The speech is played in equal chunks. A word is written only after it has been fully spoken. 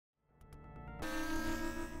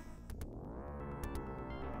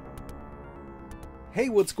Hey,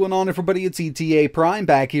 what's going on everybody? It's etaprime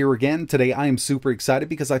back here again. Today I am super excited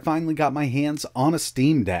because I finally got my hands on a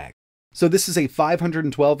Steam Deck. So this is a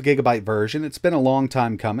 512GB version. It's been a long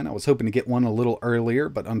time coming. I was hoping to get one a little earlier,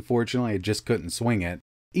 but unfortunately I just couldn't swing it.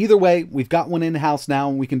 Either way, we've got one in-house now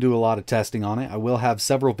and we can do a lot of testing on it. I will have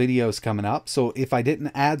several videos coming up, so if I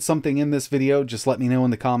didn't add something in this video, just let me know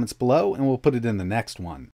in the comments below and we'll put it in the next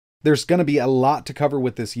one. There's going to be a lot to cover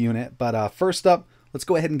with this unit, but first up, let's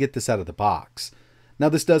go ahead and get this out of the box. Now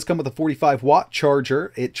this does come with a 45-watt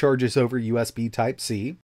charger. It charges over USB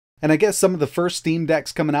Type-C. And I guess some of the first Steam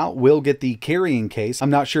Decks coming out will get the carrying case. I'm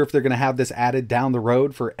not sure if they're going to have this added down the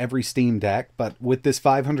road for every Steam Deck, but with this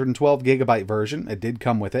 512GB version, it did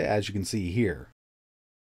come with it, as you can see here.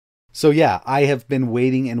 So yeah, I have been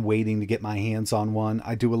waiting and waiting to get my hands on one.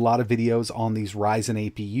 I do a lot of videos on these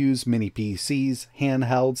Ryzen APUs, mini PCs,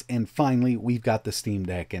 handhelds, and finally we've got the Steam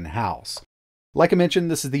Deck in-house. Like I mentioned,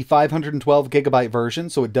 this is the 512GB version,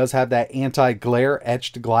 so it does have that anti-glare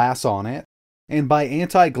etched glass on it. And by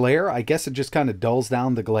anti-glare, I guess it just kind of dulls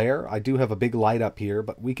down the glare. I do have a big light up here,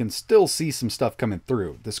 but we can still see some stuff coming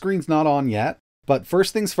through. The screen's not on yet, but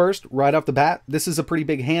first things first, right off the bat, this is a pretty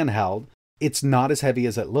big handheld. It's not as heavy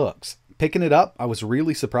as it looks. Picking it up, I was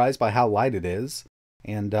really surprised by how light it is.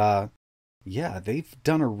 And yeah, they've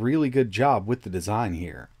done a really good job with the design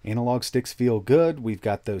here. Analog sticks feel good. We've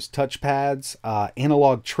got those touch pads,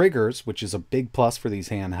 analog triggers, which is a big plus for these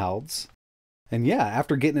handhelds. And yeah,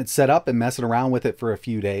 after getting it set up and messing around with it for a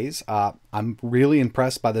few days, I'm really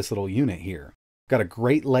impressed by this little unit here. Got a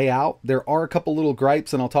great layout. There are a couple little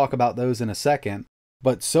gripes, and I'll talk about those in a second.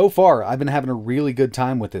 But so far, I've been having a really good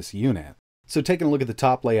time with this unit. So taking a look at the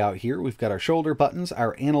top layout here, we've got our shoulder buttons,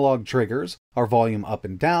 our analog triggers, our volume up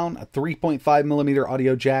and down, a 3.5mm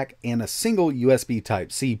audio jack, and a single USB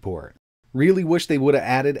Type-C port. Really wish they would have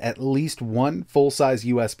added at least one full-size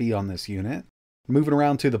USB on this unit. Moving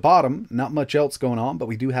around to the bottom, not much else going on, but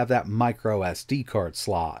we do have that micro SD card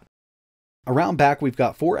slot. Around back, we've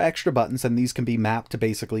got 4 extra buttons, and these can be mapped to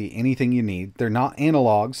basically anything you need. They're not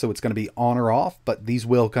analog, so it's going to be on or off, but these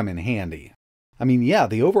will come in handy. I mean, yeah,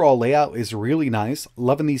 the overall layout is really nice.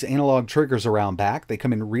 Loving these analog triggers around back. They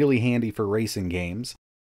come in really handy for racing games.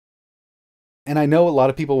 And I know a lot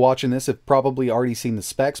of people watching this have probably already seen the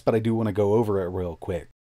specs, but I do want to go over it real quick.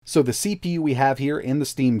 So the CPU we have here in the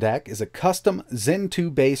Steam Deck is a custom Zen 2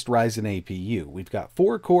 based Ryzen APU. We've got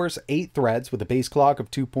 4 cores, 8 threads with a base clock of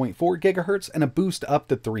 2.4 GHz and a boost up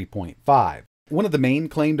to 3.5. One of the main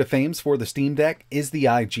claim to fame for the Steam Deck is the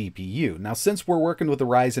iGPU. Now, since we're working with the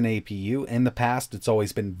Ryzen APU, in the past it's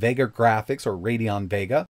always been Vega graphics or Radeon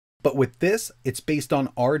Vega, but with this, it's based on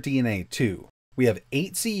RDNA 2. We have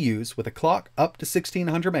 8 CUs with a clock up to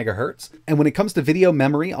 1600 MHz, and when it comes to video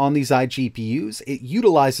memory on these iGPUs, it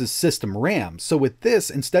utilizes system RAM. So with this,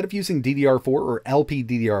 instead of using DDR4 or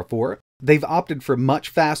LPDDR4, they've opted for much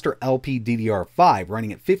faster LPDDR5,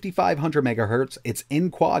 running at 5500 MHz. It's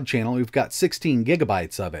in quad channel. We've got 16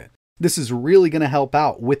 GB of it. This is really going to help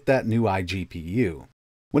out with that new iGPU.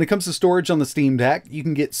 When it comes to storage on the Steam Deck, you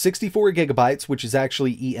can get 64 GB, which is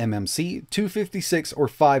actually eMMC, 256 or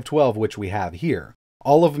 512, which we have here.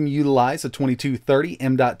 All of them utilize a 2230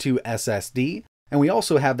 M.2 SSD, and we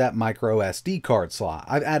also have that micro SD card slot.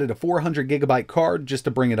 I've added a 400 GB card just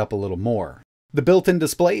to bring it up a little more. The built-in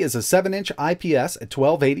display is a 7-inch IPS at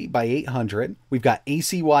 1280 by 800. We've got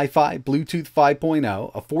AC Wi-Fi, Bluetooth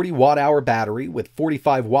 5.0, a 40 watt-hour battery with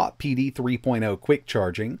 45 watt PD 3.0 quick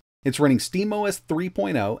charging. It's running SteamOS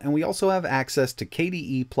 3.0, and we also have access to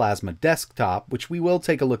KDE Plasma Desktop, which we will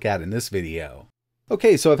take a look at in this video.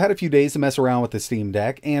 Okay, so I've had a few days to mess around with the Steam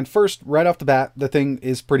Deck, and first, right off the bat, the thing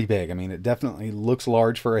is pretty big. I mean, it definitely looks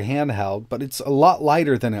large for a handheld, but it's a lot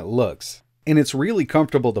lighter than it looks. And it's really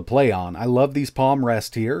comfortable to play on. I love these palm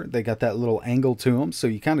rests here. They got that little angle to them, so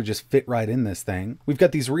you kind of just fit right in this thing. We've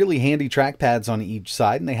got these really handy trackpads on each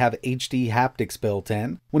side, and they have HD haptics built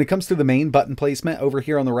in. When it comes to the main button placement over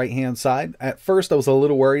here on the right-hand side, at first I was a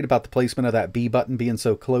little worried about the placement of that B button being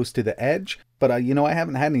so close to the edge, but you know, I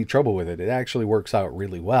haven't had any trouble with it. It actually works out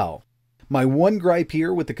really well. My one gripe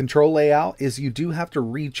here with the control layout is you do have to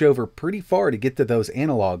reach over pretty far to get to those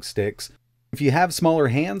analog sticks. If you have smaller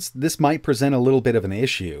hands, this might present a little bit of an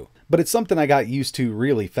issue, but it's something I got used to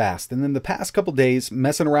really fast. And in the past couple days,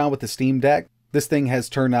 messing around with the Steam Deck, this thing has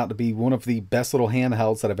turned out to be one of the best little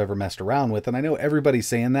handhelds that I've ever messed around with. And I know everybody's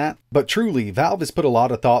saying that, but truly, Valve has put a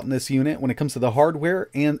lot of thought in this unit when it comes to the hardware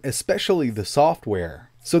and especially the software.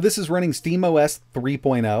 So this is running SteamOS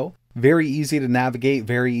 3.0. Very easy to navigate,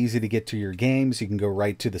 very easy to get to your games. You can go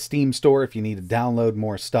right to the Steam store if you need to download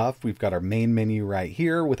more stuff. We've got our main menu right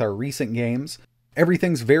here with our recent games.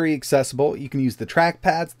 Everything's very accessible. You can use the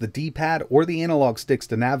trackpads, the D-pad, or the analog sticks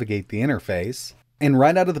to navigate the interface. And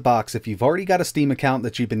right out of the box, if you've already got a Steam account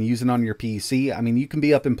that you've been using on your PC, I mean, you can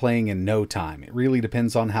be up and playing in no time. It really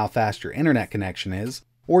depends on how fast your internet connection is,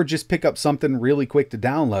 or just pick up something really quick to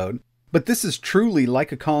download. But this is truly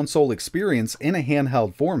like a console experience in a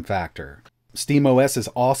handheld form factor. SteamOS is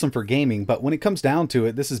awesome for gaming, but when it comes down to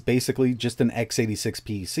it, this is basically just an x86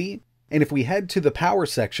 PC. And if we head to the power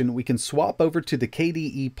section, we can swap over to the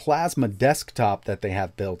KDE Plasma Desktop that they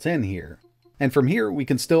have built in here. And from here, we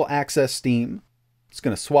can still access Steam. It's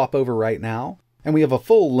going to swap over right now. And we have a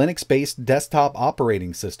full Linux-based desktop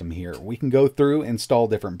operating system here. We can go through, install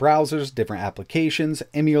different browsers, different applications,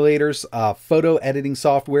 emulators, photo editing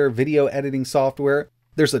software, video editing software.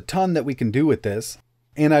 There's a ton that we can do with this.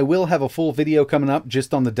 And I will have a full video coming up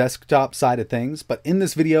just on the desktop side of things, but in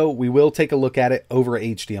this video we will take a look at it over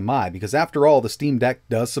HDMI, because after all, the Steam Deck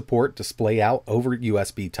does support display out over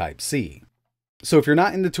USB Type-C. So if you're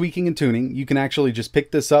not into tweaking and tuning, you can actually just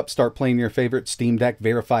pick this up, start playing your favorite Steam Deck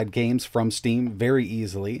verified games from Steam very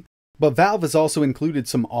easily. But Valve has also included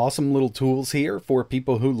some awesome little tools here for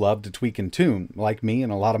people who love to tweak and tune, like me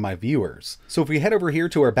and a lot of my viewers. So if we head over here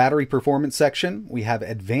to our battery performance section, we have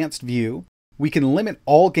Advanced View. We can limit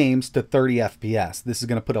all games to 30 FPS. This is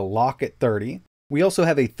going to put a lock at 30. We also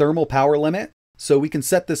have a thermal power limit. So we can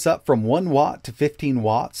set this up from 1 watt to 15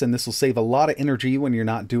 watts, and this will save a lot of energy when you're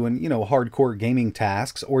not doing, hardcore gaming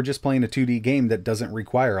tasks or just playing a 2D game that doesn't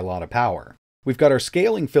require a lot of power. We've got our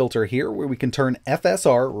scaling filter here where we can turn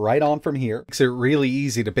FSR right on from here. Makes it really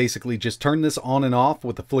easy to basically just turn this on and off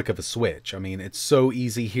with the flick of a switch. I mean, it's so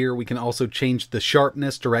easy here. We can also change the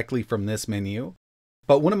sharpness directly from this menu.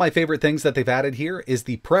 But one of my favorite things that they've added here is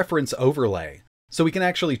the preference overlay. So we can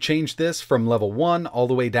actually change this from level 1 all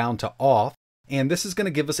the way down to off. And this is going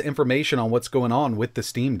to give us information on what's going on with the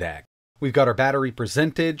Steam Deck. We've got our battery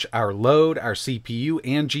percentage, our load, our CPU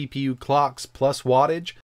and GPU clocks plus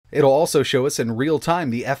wattage. It'll also show us in real time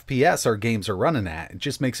the FPS our games are running at. It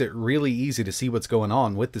just makes it really easy to see what's going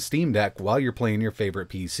on with the Steam Deck while you're playing your favorite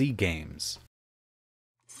PC games.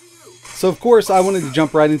 So of course I wanted to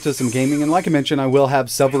jump right into some gaming, and like I mentioned, I will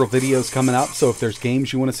have several videos coming up, so if there's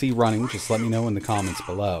games you want to see running, just let me know in the comments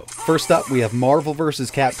below. First up, we have Marvel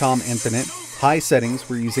Vs Capcom Infinite. High settings,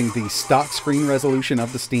 we're using the stock screen resolution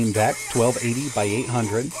of the Steam Deck, 1280 by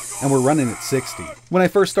 800, and we're running at 60. When I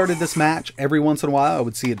first started this match, every once in a while I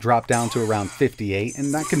would see it drop down to around 58,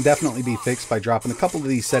 and that can definitely be fixed by dropping a couple of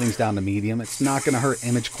these settings down to medium. It's not going to hurt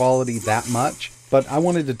image quality that much, but I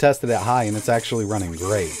wanted to test it at high, and it's actually running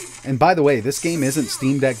great. And by the way, this game isn't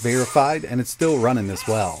Steam Deck verified, and it's still running this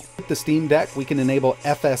well. With the Steam Deck, we can enable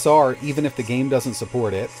FSR even if the game doesn't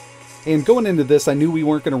support it. And going into this, I knew we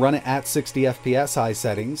weren't going to run it at 60 FPS high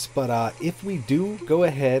settings, but if we do go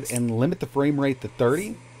ahead and limit the frame rate to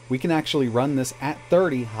 30, we can actually run this at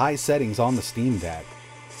 30 high settings on the Steam Deck.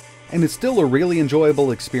 And it's still a really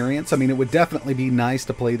enjoyable experience. I mean, it would definitely be nice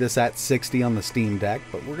to play this at 60 on the Steam Deck,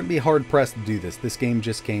 but we're going to be hard pressed to do this. This game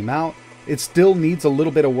just came out. It still needs a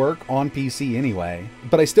little bit of work on PC anyway,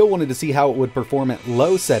 but I still wanted to see how it would perform at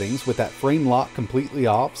low settings with that frame lock completely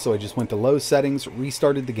off, so I just went to low settings,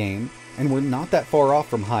 restarted the game, and we're not that far off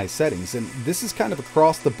from high settings. And this is kind of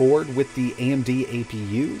across the board with the AMD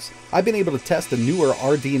APUs. I've been able to test a newer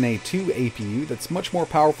RDNA 2 APU that's much more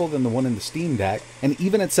powerful than the one in the Steam Deck, and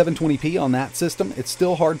even at 720p on that system, it's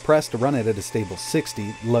still hard pressed to run it at a stable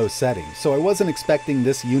 60 low settings. So I wasn't expecting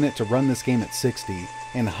this unit to run this game at 60.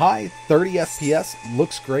 And high 30 FPS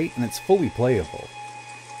looks great, and it's fully playable.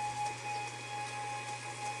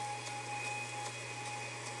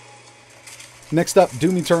 Next up,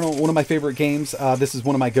 Doom Eternal, one of my favorite games. This is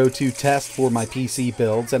one of my go-to tests for my PC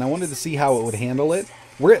builds, and I wanted to see how it would handle it.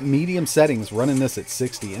 We're at medium settings running this at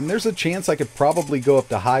 60, and there's a chance I could probably go up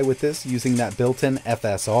to high with this using that built-in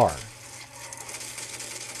FSR.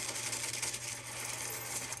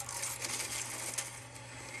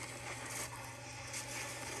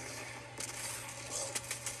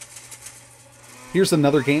 Here's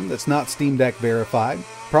another game that's not Steam Deck verified.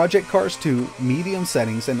 Project Cars 2, medium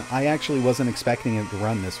settings, and I actually wasn't expecting it to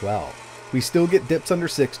run this well. We still get dips under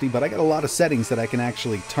 60, but I got a lot of settings that I can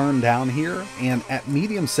actually turn down here, and at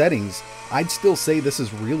medium settings, I'd still say this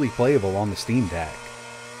is really playable on the Steam Deck.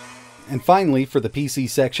 And finally, for the PC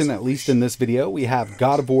section, at least in this video, we have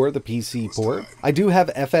God of War, the PC port. I do have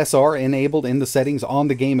FSR enabled in the settings on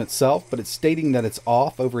the game itself, but it's stating that it's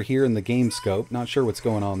off over here in the game scope. Not sure what's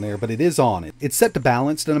going on there, but it is on. It's set to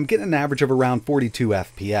balanced, and I'm getting an average of around 42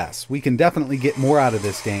 FPS. We can definitely get more out of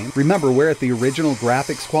this game. Remember, we're at the original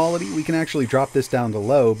graphics quality. We can actually drop this down to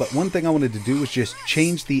low, but one thing I wanted to do was just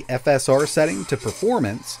change the FSR setting to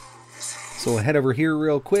performance, So we'll head over here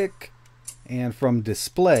real quick, and from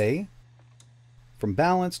display, from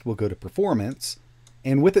balanced, we'll go to performance.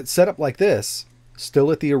 And with it set up like this,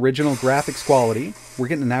 still at the original graphics quality, we're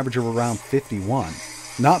getting an average of around 51.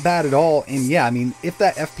 Not bad at all. And yeah, I mean, if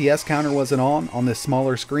that FPS counter wasn't on this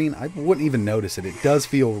smaller screen, I wouldn't even notice it. It does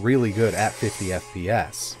feel really good at 50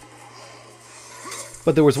 FPS.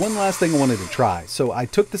 But there was one last thing I wanted to try. So I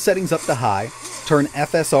took the settings up to high, turned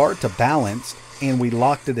FSR to balanced, and we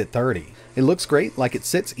locked it at 30. It looks great, like it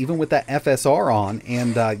sits even with that FSR on,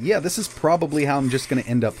 and yeah, this is probably how I'm just going to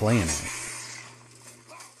end up playing it.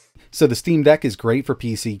 So the Steam Deck is great for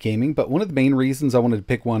PC gaming, but one of the main reasons I wanted to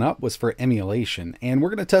pick one up was for emulation, and we're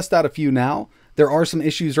going to test out a few now. There are some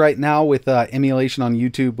issues right now with emulation on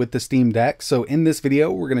YouTube with the Steam Deck, so in this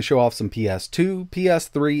video we're going to show off some PS2,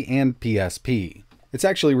 PS3, and PSP. It's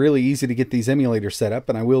actually really easy to get these emulators set up,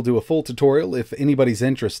 and I will do a full tutorial if anybody's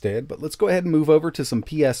interested, but let's go ahead and move over to some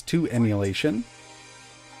PS2 emulation.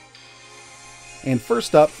 And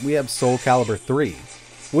first up, we have Soul Calibur 3.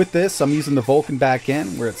 With this, I'm using the Vulkan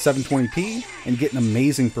backend. We're at 720p and getting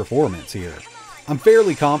amazing performance here. I'm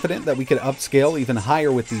fairly confident that we could upscale even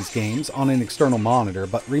higher with these games on an external monitor,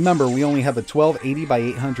 but remember, we only have a 1280 by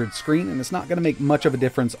 800 screen, and it's not going to make much of a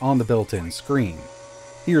difference on the built-in screen.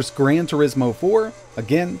 Here's Gran Turismo 4,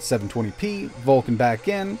 again 720p, Vulkan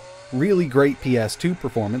backend, really great PS2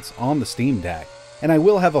 performance on the Steam Deck. And I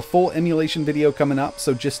will have a full emulation video coming up,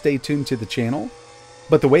 so just stay tuned to the channel.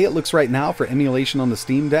 But the way it looks right now for emulation on the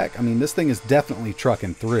Steam Deck, I mean, this thing is definitely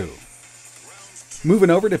trucking through.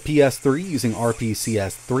 Moving over to PS3 using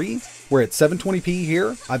RPCS3, we're at 720p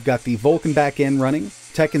here. I've got the Vulkan backend running,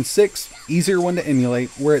 Tekken 6, easier one to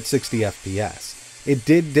emulate, we're at 60 FPS. It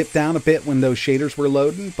did dip down a bit when those shaders were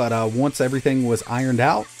loading, but once everything was ironed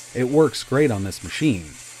out, it works great on this machine.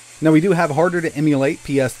 Now we do have harder to emulate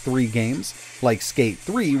PS3 games, like Skate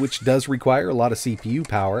 3, which does require a lot of CPU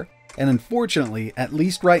power, and unfortunately, at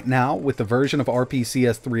least right now, with the version of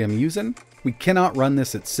RPCS3 I'm using, we cannot run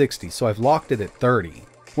this at 60, so I've locked it at 30.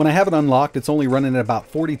 When I have it unlocked, it's only running at about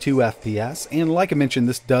 42 FPS, and like I mentioned,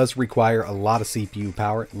 this does require a lot of CPU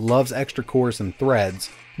power. It loves extra cores and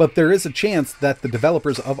threads, but there is a chance that the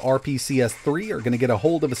developers of RPCS3 are going to get a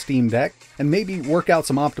hold of a Steam Deck and maybe work out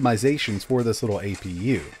some optimizations for this little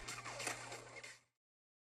APU.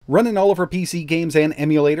 Running all of our PC games and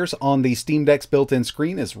emulators on the Steam Deck's built-in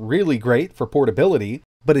screen is really great for portability,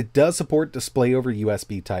 but it does support display over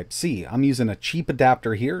USB Type-C. I'm using a cheap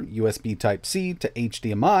adapter here, USB Type-C to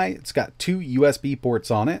HDMI. It's got 2 USB ports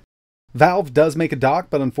on it. Valve does make a dock,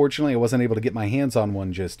 but unfortunately I wasn't able to get my hands on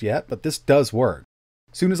one just yet, but this does work.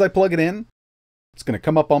 As soon as I plug it in, it's going to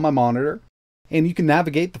come up on my monitor, and you can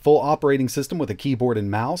navigate the full operating system with a keyboard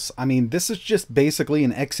and mouse. I mean, this is just basically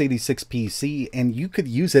an x86 PC, and you could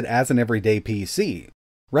use it as an everyday PC.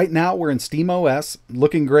 Right now, we're in SteamOS,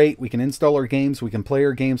 looking great. We can install our games, we can play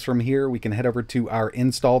our games from here, we can head over to our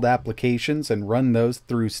installed applications and run those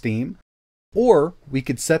through Steam. Or we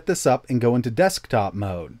could set this up and go into desktop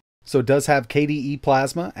mode. So it does have KDE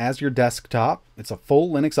Plasma as your desktop. It's a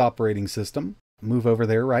full Linux operating system. Move over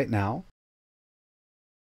there right now.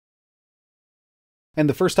 And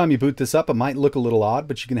the first time you boot this up, it might look a little odd,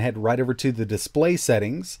 but you can head right over to the display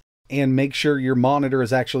settings and make sure your monitor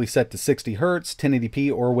is actually set to 60 Hz,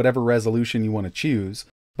 1080p, or whatever resolution you want to choose.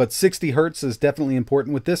 But 60 Hz is definitely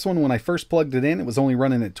important. With this one, when I first plugged it in, it was only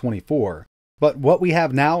running at 24. But what we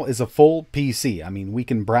have now is a full PC. I mean, we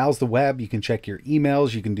can browse the web, you can check your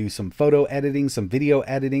emails, you can do some photo editing, some video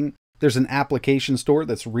editing. There's an application store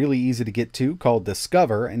that's really easy to get to called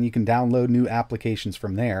Discover, and you can download new applications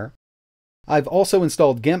from there. I've also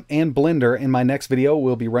installed GIMP and Blender. In my next video,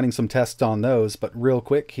 we'll be running some tests on those, but real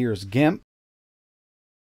quick, here's GIMP.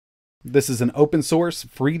 This is an open source,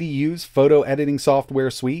 free to use photo editing software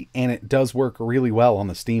suite, and it does work really well on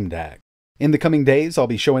the Steam Deck. In the coming days, I'll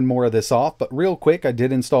be showing more of this off, but real quick, I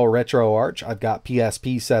did install Retroarch. I've got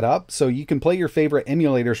PSP set up, so you can play your favorite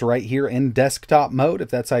emulators right here in desktop mode if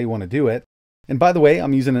that's how you want to do it. And by the way,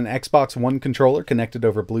 I'm using an Xbox One controller connected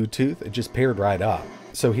over Bluetooth. It just paired right up.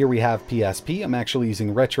 So here we have PSP. I'm actually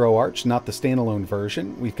using Retroarch, not the standalone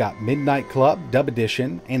version. We've got Midnight Club, Dub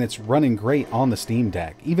Edition, and it's running great on the Steam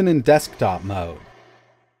Deck, even in desktop mode.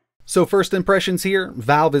 So first impressions here,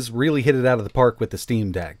 Valve has really hit it out of the park with the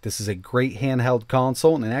Steam Deck. This is a great handheld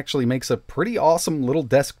console, and it actually makes a pretty awesome little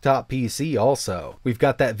desktop PC also. We've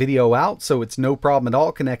got that video out, so it's no problem at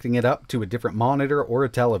all connecting it up to a different monitor or a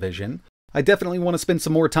television. I definitely want to spend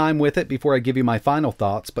some more time with it before I give you my final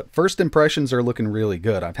thoughts, but first impressions are looking really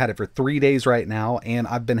good. I've had it for 3 days right now, and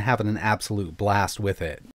I've been having an absolute blast with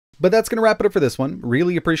it. But that's going to wrap it up for this one.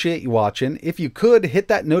 Really appreciate you watching. If you could, hit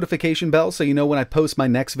that notification bell so you know when I post my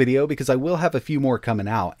next video, because I will have a few more coming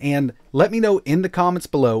out. And let me know in the comments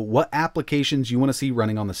below what applications you want to see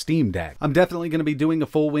running on the Steam Deck. I'm definitely going to be doing a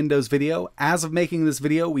full Windows video. As of making this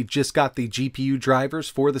video, we've just got the GPU drivers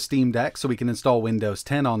for the Steam Deck so we can install Windows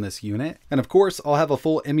 10 on this unit. And of course, I'll have a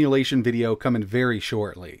full emulation video coming very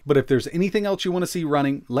shortly. But if there's anything else you want to see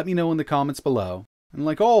running, let me know in the comments below. And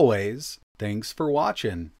like always, thanks for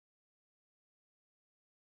watching.